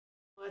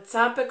What's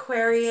up,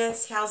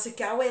 Aquarius? How's it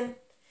going?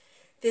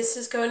 This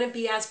is going to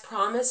be, as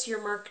promised,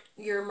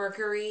 your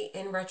Mercury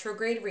in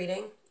retrograde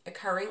reading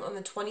occurring on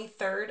the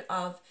 23rd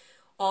of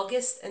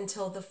August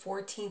until the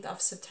 14th of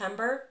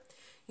September.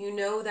 You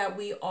know that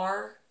we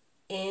are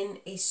in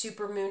a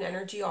super moon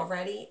energy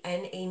already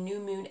and a new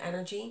moon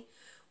energy.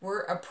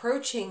 We're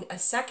approaching a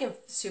second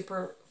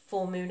super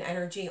full moon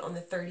energy on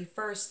the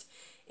 31st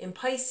in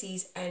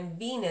Pisces, and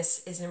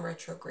Venus is in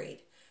retrograde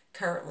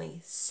currently.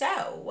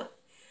 So,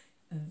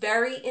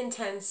 very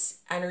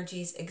intense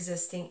energies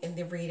existing in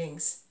the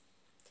readings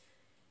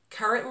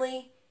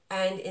currently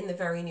and in the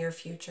very near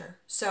future.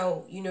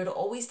 So, you know to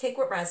always take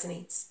what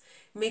resonates.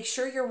 Make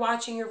sure you're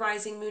watching your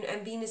rising moon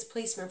and Venus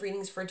placement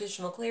readings for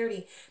additional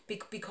clarity,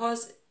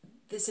 because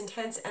this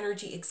intense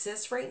energy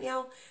exists right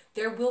now.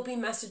 There will be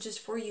messages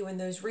for you in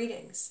those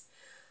readings.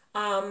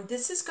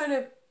 This is going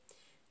to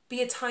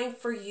be a time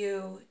for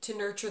you to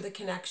nurture the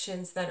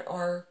connections that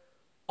are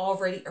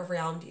already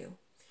around you.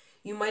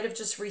 You might have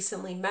just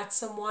recently met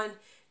someone,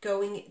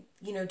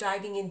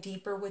 diving in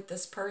deeper with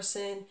this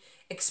person,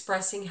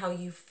 expressing how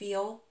you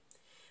feel.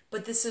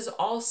 But this is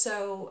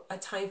also a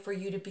time for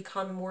you to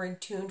become more in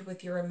tune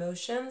with your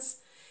emotions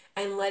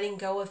and letting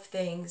go of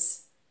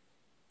things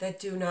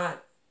that do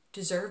not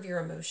deserve your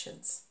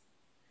emotions.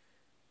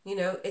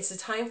 It's a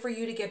time for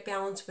you to get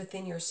balance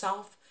within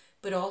yourself,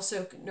 but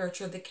also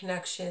nurture the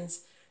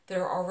connections that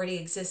are already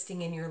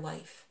existing in your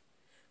life.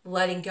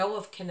 Letting go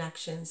of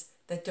connections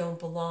that don't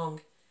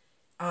belong,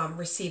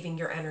 receiving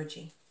your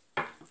energy.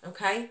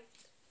 Okay?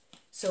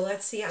 So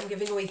let's see. I'm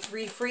giving away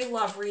 3 free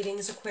love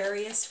readings,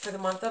 Aquarius, for the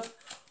month of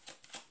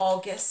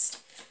August.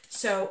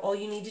 So all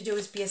you need to do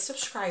is be a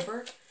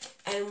subscriber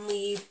and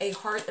leave a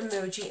heart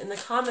emoji in the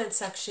comment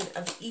section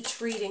of each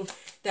reading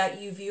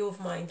that you view of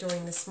mine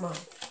during this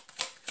month.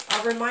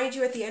 I'll remind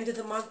you at the end of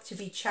the month to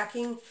be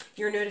checking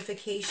your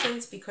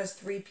notifications, because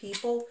 3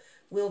 people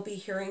will be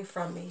hearing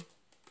from me.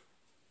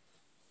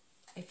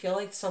 I feel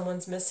like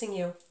someone's missing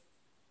you,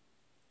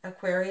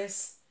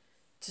 Aquarius,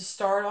 to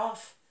start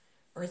off,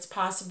 or it's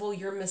possible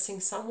you're missing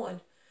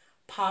someone.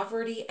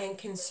 Poverty and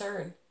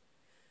concern.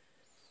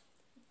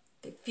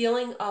 The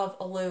feeling of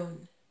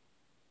alone.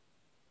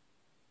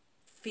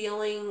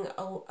 Feeling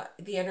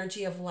the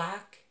energy of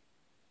lack.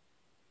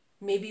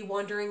 Maybe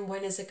wondering,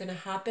 when is it going to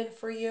happen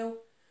for you?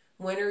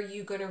 When are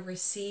you going to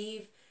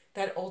receive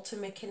that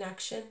ultimate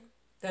connection,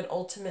 that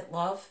ultimate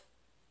love?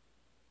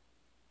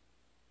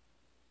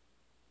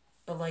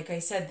 But like I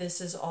said, this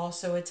is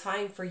also a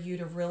time for you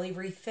to really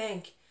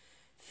rethink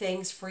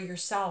things for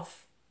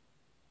yourself.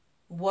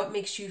 What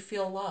makes you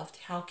feel loved?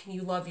 How can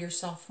you love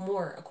yourself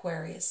more,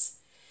 Aquarius?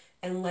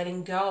 And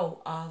letting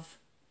go of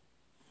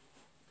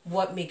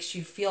what makes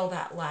you feel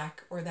that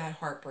lack or that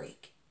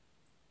heartbreak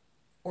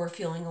or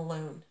feeling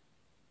alone.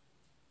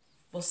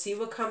 We'll see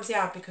what comes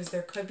out, because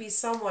there could be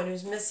someone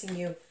who's missing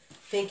you,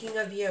 thinking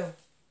of you.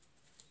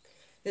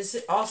 This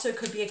also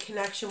could be a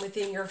connection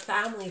within your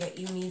family that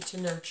you need to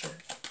nurture.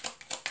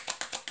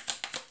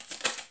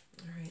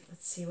 All right,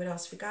 let's see what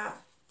else we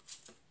got.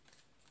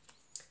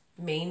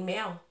 Main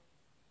male.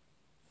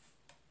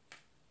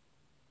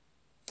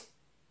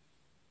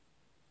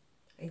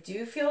 I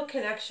do feel a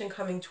connection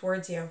coming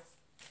towards you.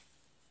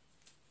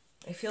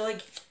 I feel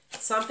like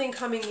something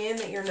coming in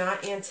that you're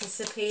not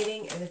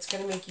anticipating, and it's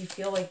going to make you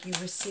feel like you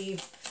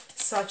received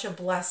such a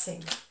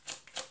blessing.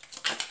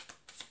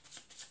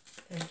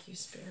 Thank you,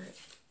 Spirit.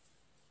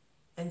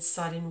 And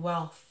sudden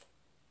wealth.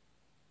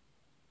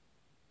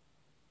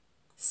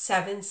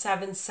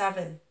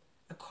 777,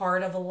 a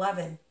card of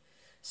 11.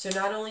 So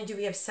not only do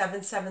we have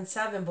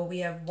 777, but we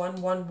have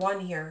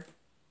 111 here.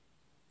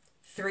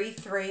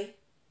 33.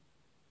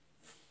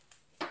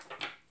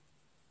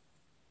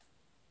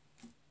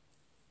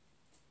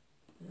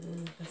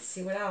 Let's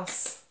see what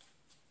else.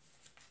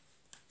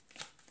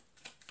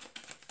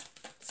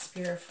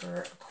 Spirit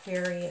for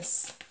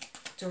Aquarius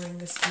during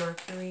this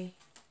Mercury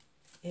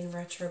in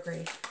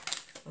retrograde.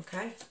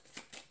 Okay.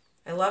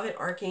 I love it.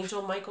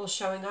 Archangel Michael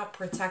showing up,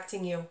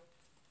 protecting you.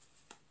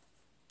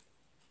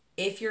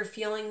 If you're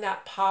feeling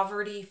that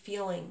poverty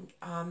feeling,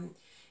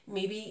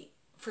 maybe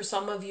for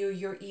some of you,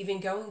 you're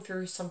even going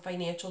through some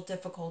financial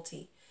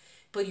difficulty,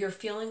 but you're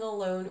feeling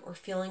alone or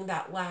feeling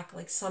that lack,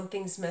 like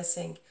something's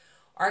missing.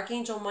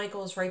 Archangel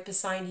Michael is right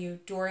beside you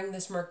during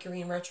this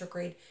Mercury in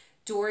retrograde,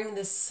 during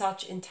this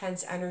such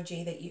intense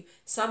energy that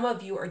some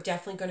of you are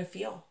definitely going to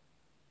feel.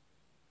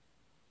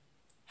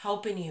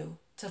 Helping you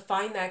to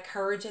find that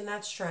courage and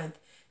that strength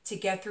to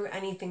get through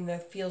anything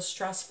that feels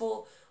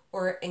stressful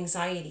or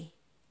anxiety.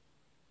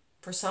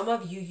 For some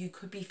of you, you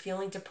could be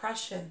feeling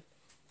depression.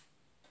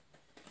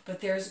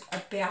 But there's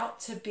about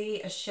to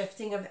be a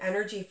shifting of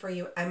energy for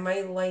you, and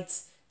my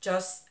lights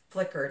just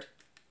flickered.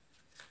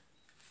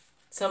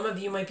 Some of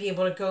you might be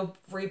able to go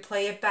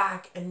replay it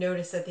back and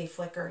notice that they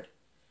flickered.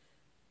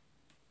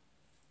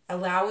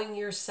 Allowing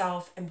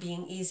yourself and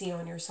being easy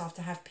on yourself,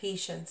 to have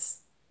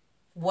patience.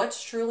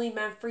 What's truly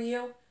meant for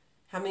you?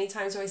 How many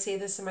times do I say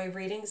this in my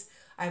readings?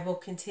 I will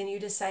continue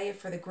to say it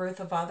for the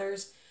growth of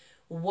others.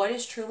 What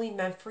is truly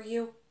meant for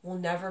you will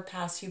never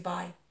pass you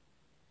by.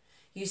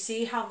 You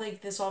see how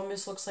like this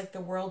almost looks like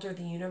the world or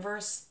the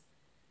universe?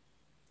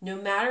 No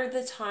matter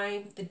the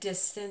time, the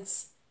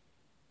distance,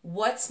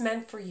 what's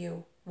meant for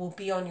you will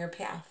be on your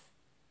path.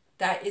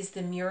 That is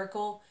the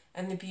miracle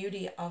and the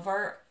beauty of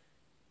our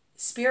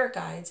spirit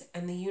guides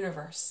and the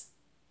universe.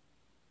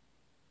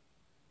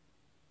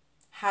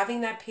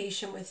 Having that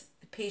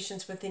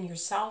patience within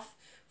yourself,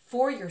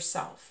 for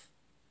yourself,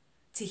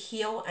 to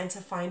heal and to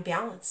find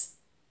balance.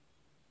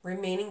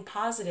 Remaining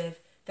positive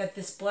that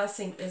this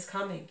blessing is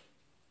coming.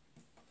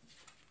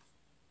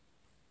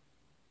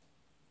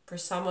 For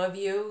some of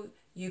you,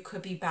 you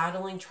could be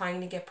battling,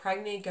 trying to get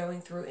pregnant,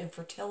 going through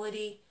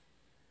infertility.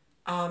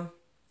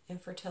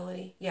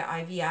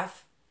 IVF.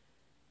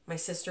 My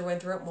sister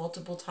went through it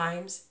multiple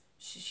times.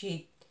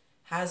 She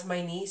has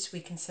my niece. We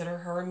consider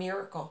her a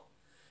miracle.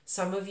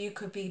 Some of you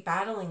could be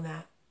battling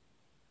that.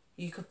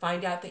 You could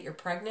find out that you're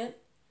pregnant,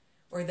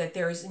 or that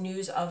there is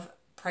news of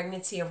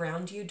pregnancy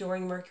around you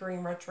during Mercury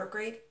in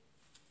retrograde.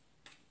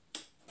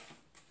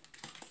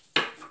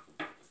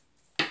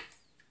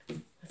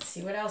 Let's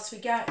see what else we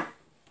got.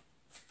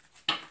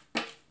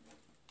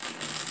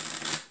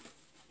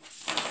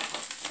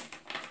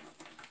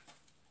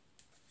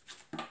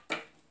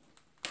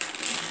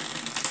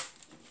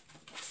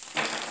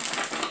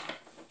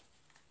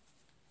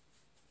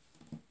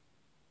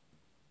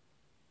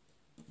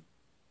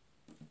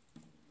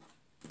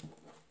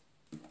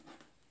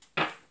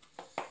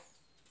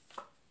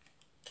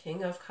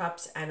 King of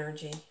Cups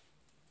energy.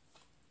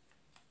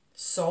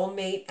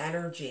 Soulmate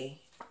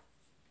energy.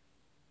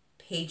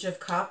 Page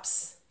of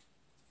Cups.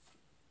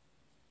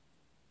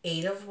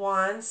 Eight of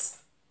Wands.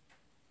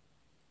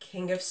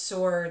 King of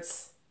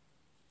Swords.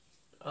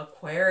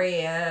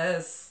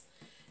 Aquarius.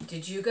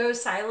 Did you go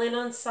silent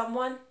on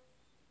someone?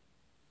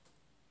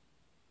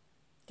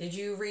 Did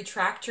you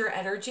retract your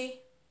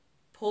energy?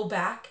 Pull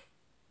back?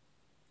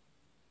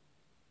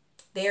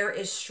 There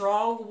is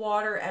strong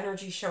water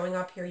energy showing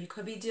up here. You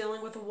could be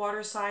dealing with a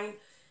water sign,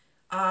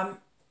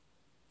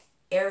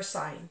 air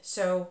sign.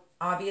 So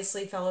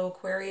obviously fellow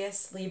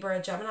Aquarius,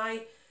 Libra, Gemini,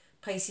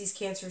 Pisces,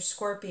 Cancer,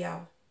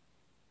 Scorpio.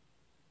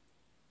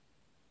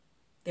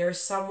 There's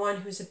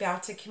someone who's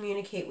about to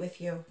communicate with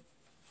you.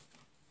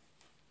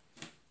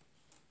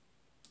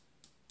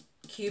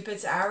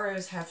 Cupid's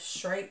arrows have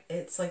strike.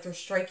 It's like they're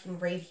striking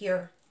right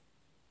here.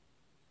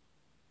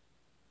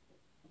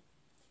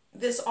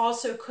 This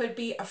also could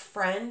be a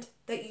friend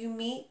that you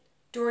meet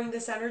during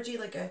this energy,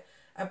 like a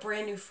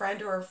brand new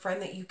friend or a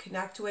friend that you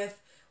connect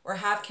with or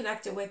have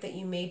connected with that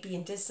you may be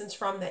in distance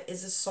from that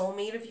is a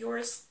soulmate of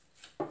yours.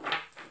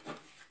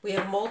 We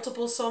have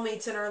multiple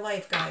soulmates in our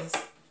life, guys.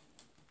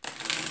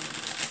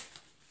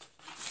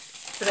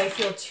 But I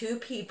feel two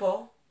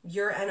people,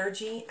 your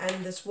energy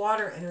and this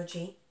water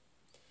energy,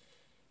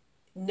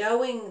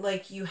 knowing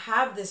like you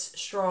have this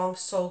strong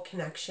soul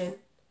connection,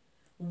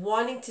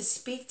 wanting to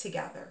speak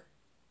together.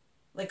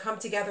 Like come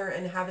together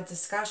and have a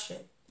discussion.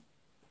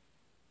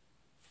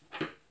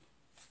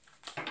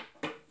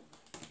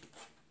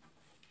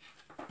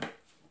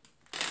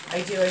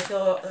 I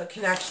feel a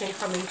connection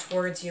coming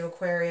towards you,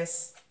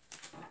 Aquarius.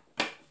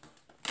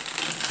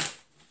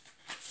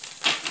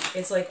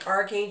 It's like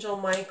Archangel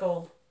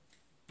Michael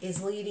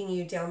is leading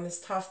you down this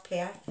tough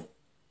path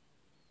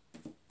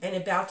and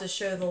about to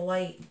show the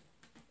light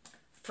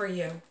for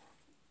you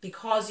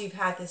because you've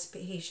had this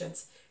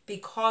patience,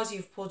 because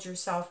you've pulled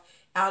yourself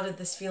out of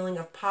this feeling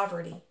of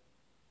poverty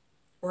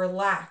or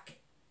lack,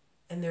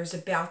 and there's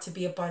about to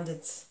be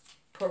abundance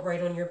put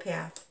right on your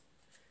path.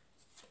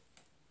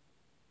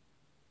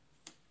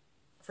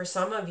 For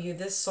some of you,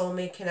 this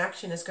soulmate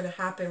connection is going to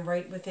happen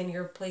right within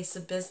your place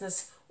of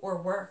business or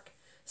work.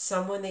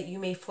 Someone that you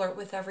may flirt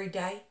with every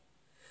day,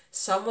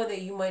 someone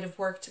that you might have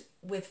worked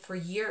with for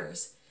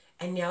years,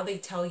 and now they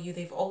tell you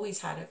they've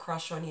always had a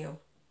crush on you.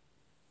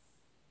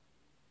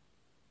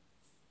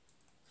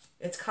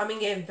 It's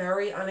coming in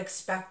very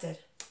unexpected.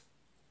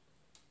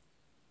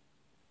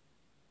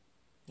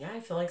 Yeah,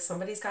 I feel like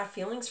somebody's got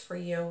feelings for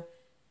you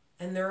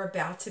and they're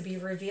about to be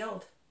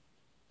revealed.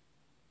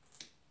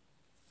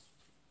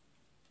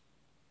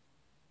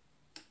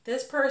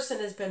 This person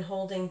has been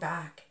holding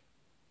back.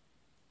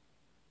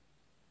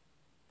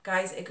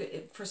 Guys,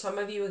 for some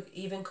of you, it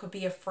even could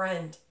be a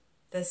friend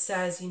that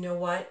says, you know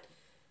what?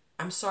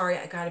 I'm sorry,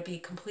 I got to be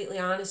completely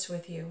honest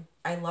with you.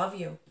 I love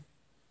you.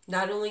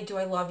 Not only do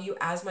I love you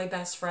as my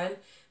best friend,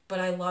 but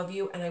I love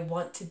you and I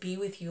want to be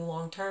with you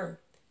long term.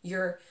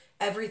 You're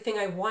everything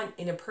I want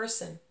in a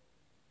person.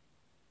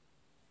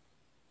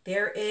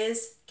 There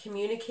is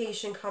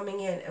communication coming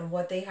in, and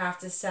what they have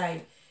to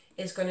say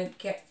is going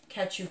to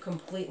catch you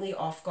completely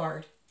off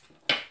guard.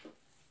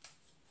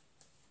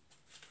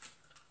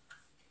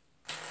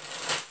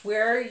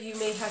 Where you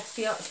may have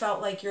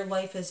felt like your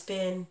life has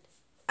been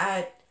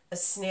at a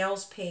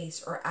snail's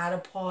pace or at a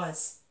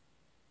pause,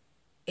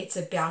 it's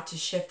about to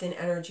shift in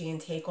energy and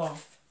take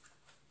off.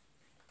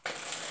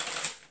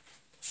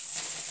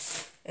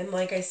 And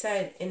like I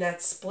said, in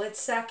that split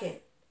second,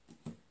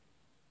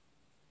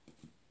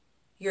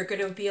 you're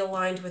going to be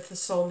aligned with the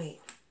soulmate.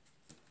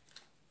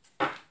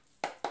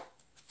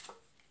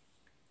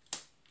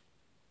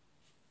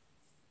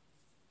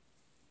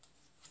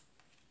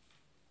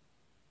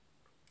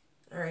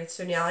 right,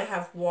 so now I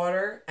have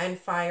water and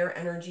fire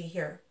energy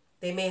here.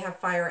 They may have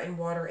fire and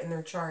water in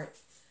their chart.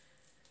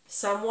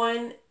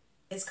 Someone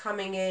is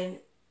coming in,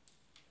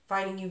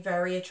 finding you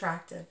very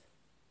attractive.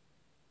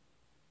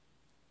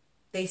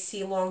 They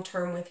see long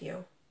term with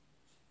you.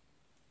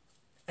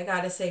 I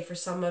gotta say, for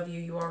some of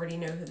you, you already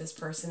know who this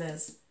person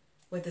is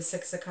with the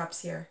Six of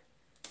Cups here.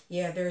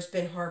 Yeah, there's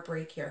been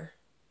heartbreak here.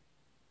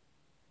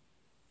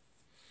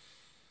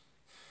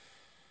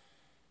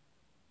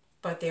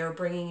 But they are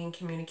bringing in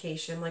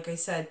communication. Like I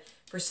said,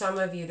 for some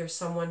of you, there's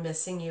someone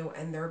missing you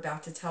and they're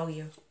about to tell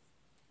you.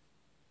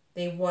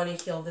 They want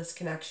to heal this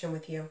connection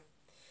with you.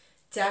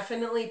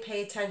 Definitely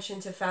pay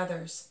attention to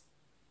feathers.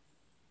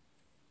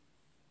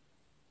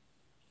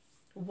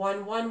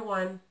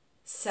 111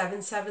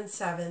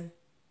 777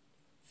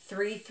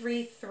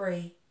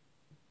 333.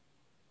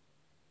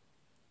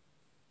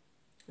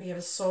 We have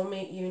a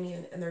soulmate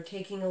union and they're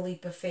taking a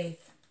leap of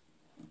faith.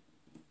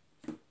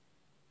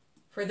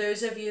 For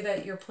those of you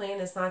that your plan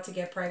is not to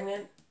get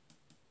pregnant,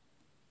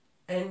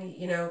 and,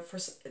 you know, for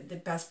the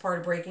best part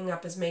of breaking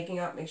up is making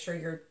up, make sure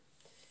you're,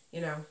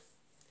 you know,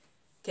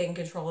 taking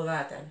control of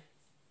that then.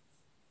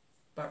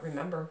 But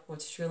remember,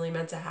 what's truly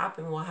meant to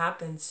happen will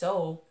happen.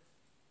 So,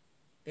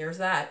 there's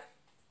that.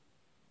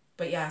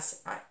 But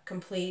yes,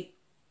 complete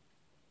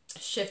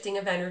shifting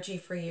of energy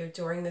for you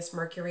during this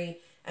Mercury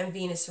and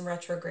Venus in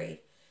retrograde.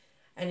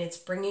 And it's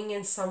bringing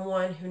in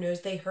someone who knows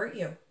they hurt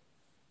you.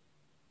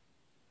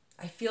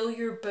 I feel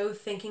you're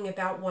both thinking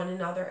about one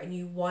another and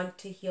you want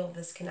to heal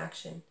this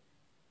connection.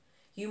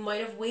 You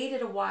might have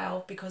waited a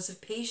while because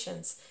of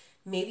patience.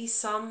 Maybe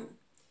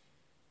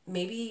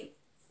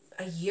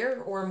a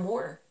year or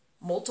more,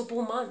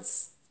 multiple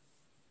months.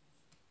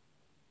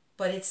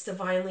 But it's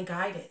divinely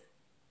guided.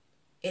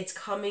 It's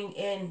coming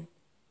in.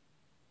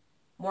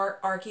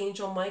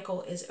 Archangel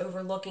Michael is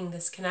overlooking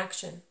this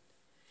connection.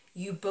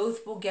 You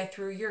both will get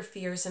through your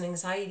fears and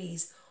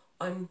anxieties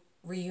on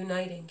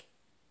reuniting.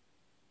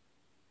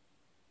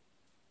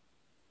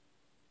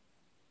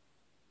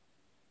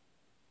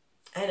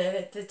 And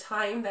at the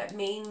time that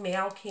main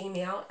male came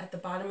out, at the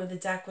bottom of the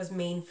deck was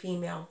main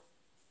female.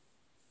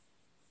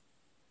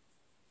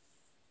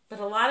 But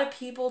a lot of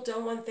people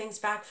don't want things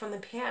back from the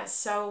past.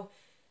 So,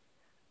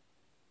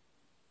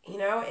 you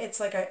know, it's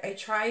like I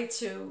try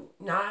to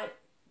not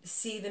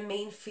see the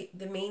main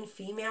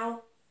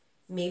female,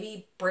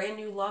 maybe brand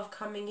new love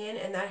coming in.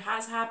 And that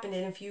has happened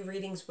in a few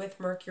readings with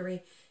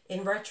Mercury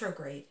in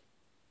retrograde.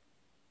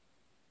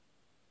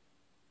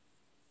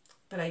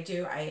 But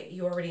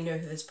you already know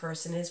who this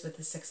person is with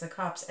the Six of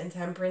Cups and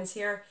Temperance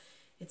here.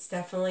 It's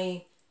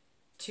definitely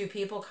two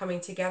people coming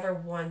together,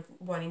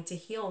 wanting to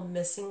heal,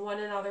 missing one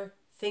another,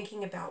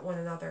 thinking about one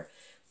another.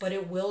 But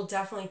it will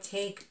definitely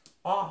take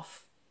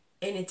off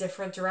in a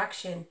different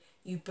direction.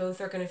 You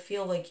both are going to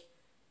feel like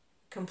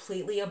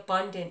completely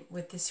abundant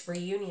with this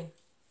reunion.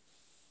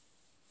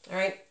 All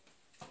right,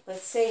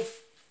 let's see.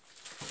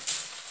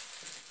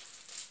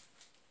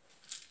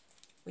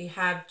 We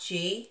have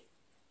G,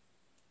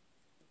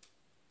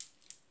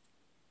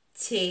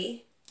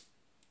 T,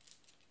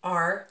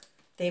 R.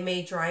 They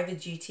may drive a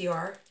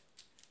GTR,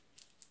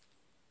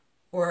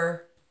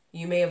 or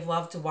you may have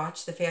loved to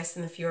watch The Fast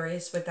and the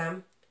Furious with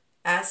them.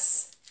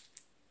 S,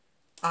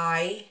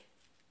 I,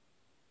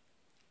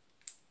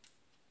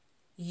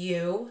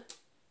 U,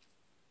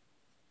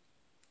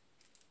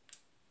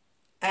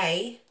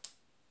 A,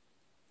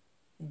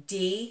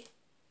 D,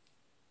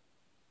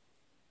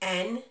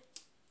 N,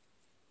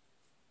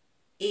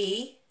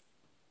 E,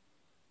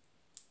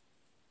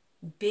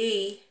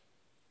 B,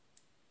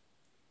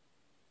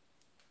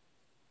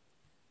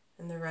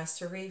 and the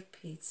rest are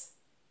repeats.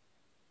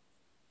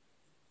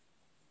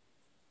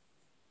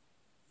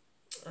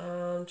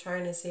 I'm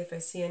trying to see if I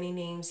see any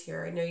names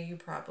here. I know you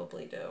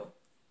probably do.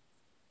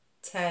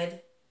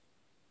 Ted.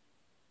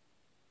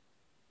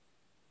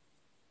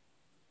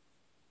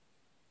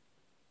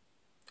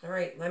 All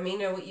right, let me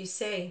know what you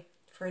say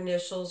for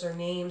initials or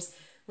names.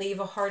 Leave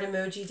a heart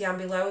emoji down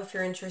below if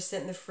you're interested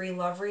in the free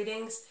love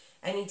readings.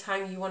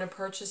 Anytime you want to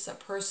purchase a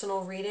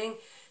personal reading,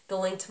 the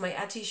link to my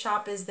Etsy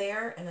shop is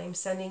there, and I'm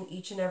sending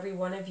each and every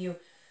one of you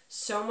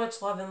so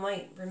much love and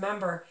light.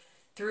 Remember,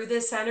 through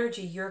this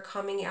energy, you're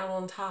coming out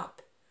on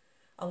top.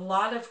 A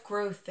lot of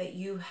growth that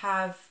you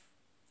have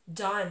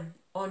done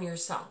on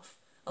yourself.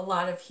 A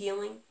lot of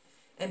healing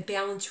and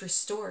balance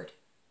restored.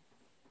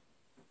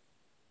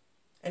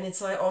 And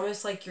it's like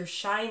almost like you're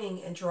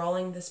shining and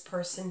drawing this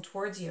person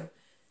towards you.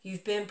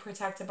 You've been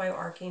protected by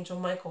Archangel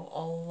Michael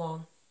all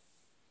along.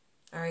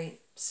 All right.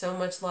 So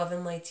much love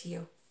and light to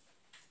you.